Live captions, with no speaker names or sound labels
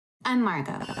I'm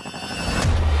Margot.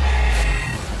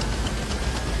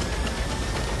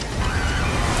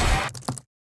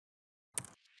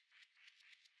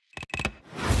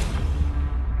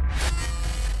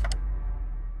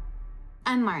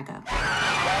 I'm Margot.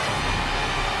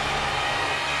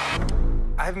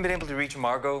 I haven't been able to reach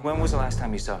Margot. When was the last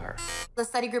time you saw her? The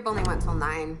study group only went till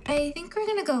 9. I think we're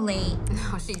gonna go late.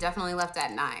 No, she definitely left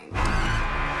at 9.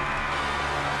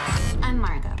 I'm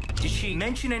Margot. Did she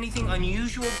mention anything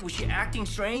unusual? Was she acting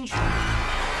strange?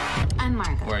 I'm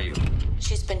Margot. Where are you?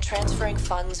 She's been transferring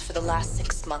funds for the last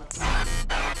 6 months.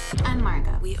 I'm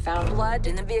Margot. We found blood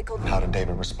in the vehicle. How did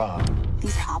David respond?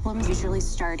 These problems usually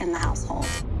start in the household.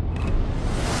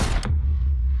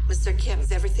 Mr. Kim,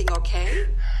 is everything okay?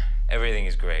 Everything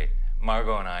is great.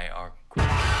 Margot and I are great.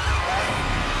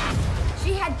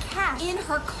 She had cash in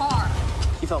her car.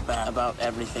 He felt bad about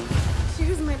everything. She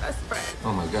was my best friend.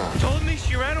 Oh my God. Told me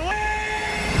she ran away!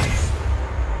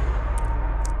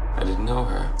 I didn't know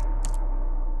her.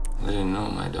 I didn't know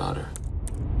my daughter.